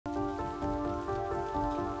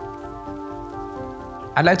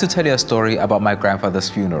I'd like to tell you a story about my grandfather's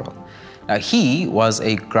funeral. Now, he was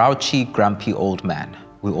a grouchy, grumpy old man.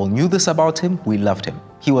 We all knew this about him. We loved him.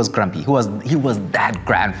 He was grumpy. He was that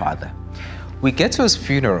grandfather. We get to his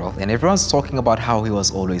funeral and everyone's talking about how he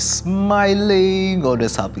was always smiling,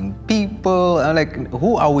 always helping people. I'm like,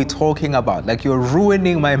 who are we talking about? Like, you're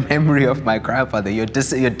ruining my memory of my grandfather. You're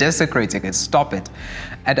desecrating it. Stop it.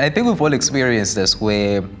 And I think we've all experienced this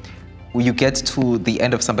where you get to the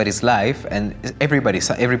end of somebody's life and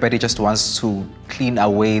everybody just wants to clean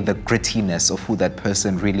away the grittiness of who that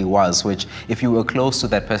person really was, which if you were close to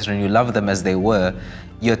that person and you love them as they were,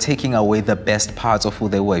 you're taking away the best parts of who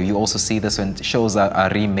they were. You also see this when shows are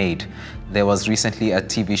remade. There was recently a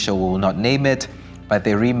TV show, we will not name it, but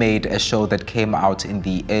they remade a show that came out in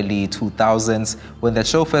the early 2000s. When that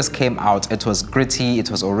show first came out, it was gritty,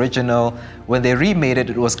 it was original. When they remade it,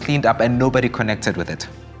 it was cleaned up and nobody connected with it.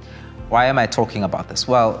 Why am I talking about this?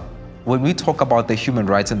 Well, when we talk about the human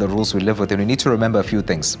rights and the rules we live within, we need to remember a few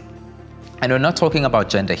things. And we're not talking about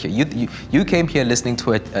gender here. You came here listening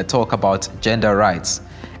to a talk about gender rights.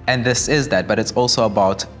 And this is that, but it's also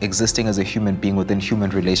about existing as a human being within human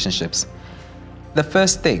relationships. The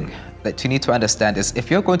first thing that you need to understand is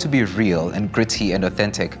if you're going to be real and gritty and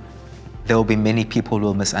authentic, there will be many people who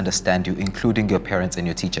will misunderstand you, including your parents and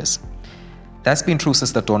your teachers. That's been true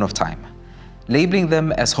since the dawn of time. Labeling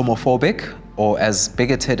them as homophobic or as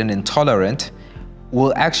bigoted and intolerant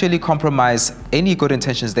will actually compromise any good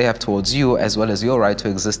intentions they have towards you, as well as your right to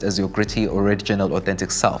exist as your gritty, original, authentic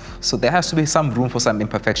self. So there has to be some room for some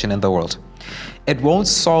imperfection in the world. It won't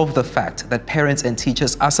solve the fact that parents and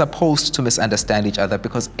teachers are supposed to misunderstand each other,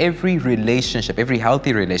 because every relationship, every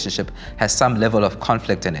healthy relationship has some level of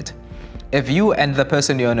conflict in it. If you and the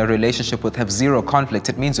person you're in a relationship with have zero conflict,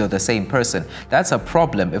 it means you're the same person. That's a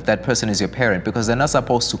problem if that person is your parent, because they're not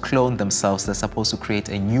supposed to clone themselves. They're supposed to create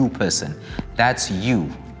a new person. That's you.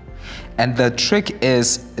 And the trick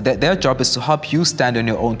is that their job is to help you stand on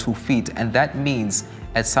your own 2 feet. And that means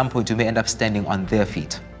at some point you may end up standing on their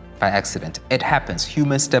feet by accident. It happens.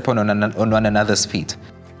 Humans step on one another's feet.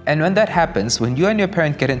 And when that happens, when you and your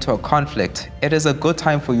parent get into a conflict, it is a good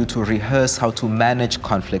time for you to rehearse how to manage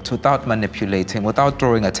conflict without manipulating, without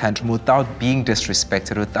throwing a tantrum, without being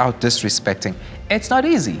disrespected, without disrespecting. It's not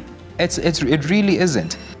easy. It really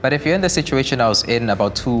isn't. But if you're in the situation I was in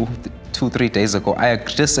about 3 days ago, I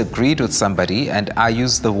disagreed with somebody and I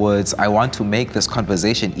used the words, I want to make this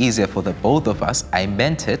conversation easier for the both of us. I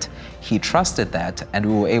meant it. He trusted that and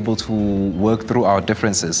we were able to work through our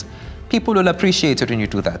differences. People will appreciate it when you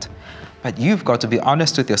do that. But you've got to be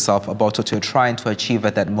honest with yourself about what you're trying to achieve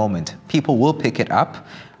at that moment. People will pick it up,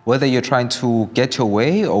 whether you're trying to get your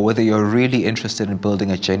way or whether you're really interested in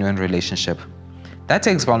building a genuine relationship. That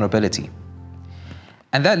takes vulnerability.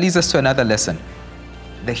 And that leads us to another lesson.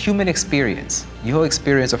 The human experience, your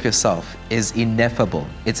experience of yourself, is ineffable.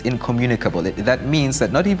 It's incommunicable. That means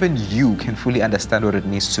that not even you can fully understand what it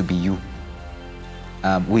means to be you.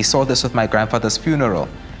 We saw this with my grandfather's funeral.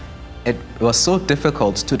 It was so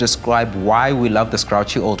difficult to describe why we love this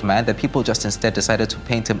grouchy old man that people just instead decided to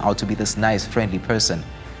paint him out to be this nice, friendly person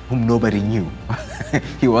whom nobody knew.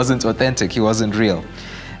 He wasn't authentic, he wasn't real.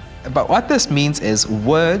 But what this means is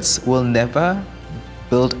words will never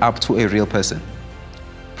build up to a real person.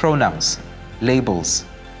 Pronouns, labels,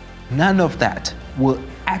 none of that will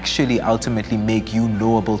actually ultimately make you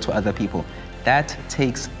knowable to other people. That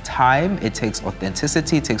takes time, it takes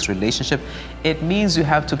authenticity, it takes relationship. It means you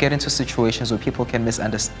have to get into situations where people can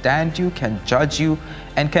misunderstand you, can judge you,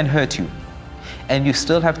 and can hurt you. And you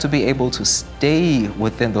still have to be able to stay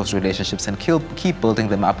within those relationships and keep building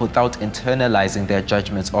them up without internalizing their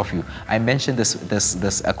judgments of you. I mentioned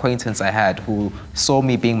this acquaintance I had who saw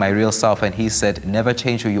me being my real self and he said, never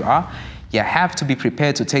change who you are. You have to be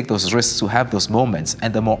prepared to take those risks to have those moments.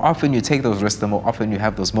 And the more often you take those risks, the more often you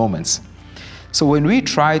have those moments. So when we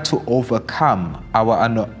try to overcome our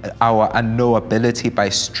unknowability by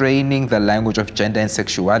straining the language of gender and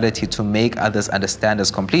sexuality to make others understand us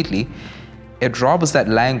completely, it robs that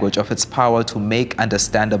language of its power to make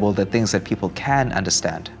understandable the things that people can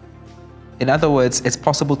understand. In other words, it's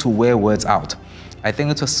possible to wear words out. I think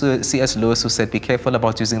it was C.S. Lewis who said, be careful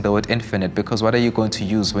about using the word infinite, because what are you going to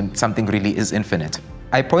use when something really is infinite?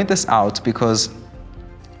 I point this out because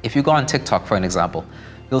if you go on TikTok, for an example,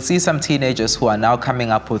 you'll see some teenagers who are now coming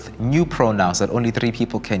up with new pronouns that only 3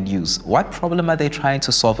 people can use. What problem are they trying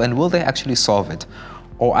to solve, and will they actually solve it?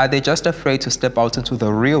 Or are they just afraid to step out into the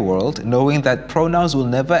real world, knowing that pronouns will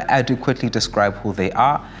never adequately describe who they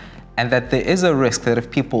are, and that there is a risk that if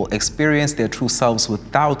people experience their true selves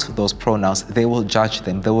without those pronouns, they will judge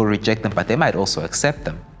them, they will reject them, but they might also accept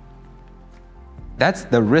them. That's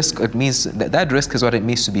the risk. It means that risk is what it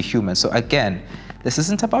means to be human. So again, this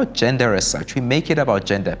isn't about gender as such. We make it about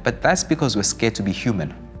gender, but that's because we're scared to be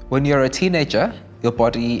human. When you're a teenager, your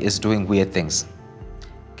body is doing weird things.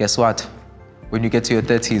 Guess what? When you get to your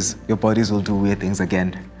 30s, your bodies will do weird things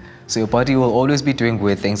again. So your body will always be doing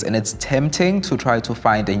weird things, and it's tempting to try to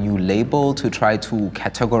find a new label, to try to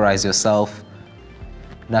categorize yourself.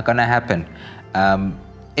 Not gonna happen.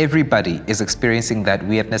 Everybody is experiencing that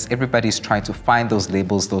weirdness. Everybody's trying to find those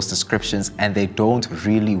labels, those descriptions, and they don't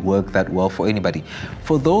really work that well for anybody.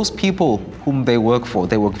 For those people whom they work for,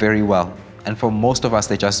 they work very well. And for most of us,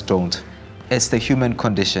 they just don't. It's the human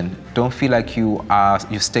condition. Don't feel like you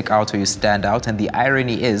stick out or you stand out. And the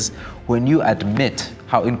irony is, when you admit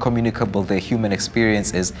how incommunicable the human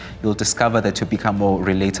experience is, you'll discover that you become more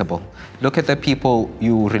relatable. Look at the people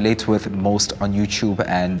you relate with most on YouTube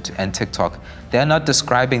and TikTok. They're not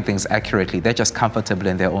describing things accurately. They're just comfortable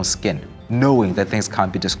in their own skin, knowing that things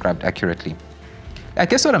can't be described accurately. I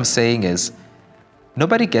guess what I'm saying is,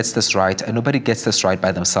 nobody gets this right, and nobody gets this right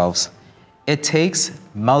by themselves. It takes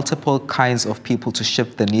multiple kinds of people to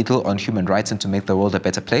shift the needle on human rights and to make the world a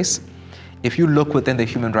better place. If you look within the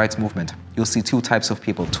human rights movement, you'll see two types of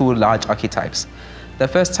people, two large archetypes. The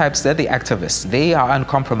first types, they're the activists. They are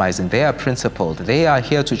uncompromising, they are principled, they are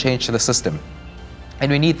here to change the system.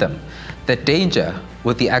 And we need them. The danger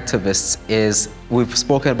with the activists is, we've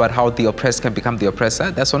spoken about how the oppressed can become the oppressor.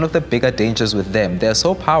 That's one of the bigger dangers with them. They're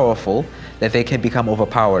so powerful that they can become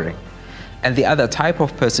overpowering. And the other type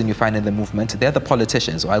of person you find in the movement, they're the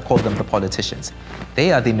politicians, or I call them the politicians.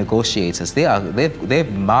 They are the negotiators.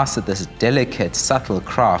 They've mastered this delicate, subtle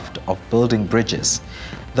craft of building bridges.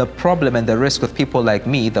 The problem and the risk with people like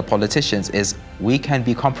me, the politicians, is we can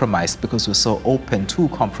be compromised because we're so open to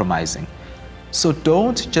compromising. So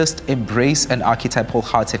don't just embrace an archetype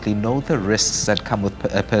wholeheartedly. Know the risks that come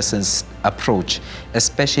with a person's approach,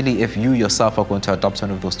 especially if you yourself are going to adopt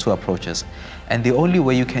one of those two approaches. And the only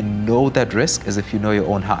way you can know that risk is if you know your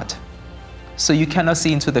own heart. So you cannot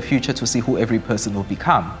see into the future to see who every person will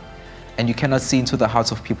become. And you cannot see into the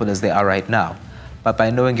hearts of people as they are right now. But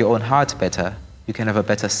by knowing your own heart better, you can have a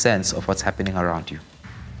better sense of what's happening around you.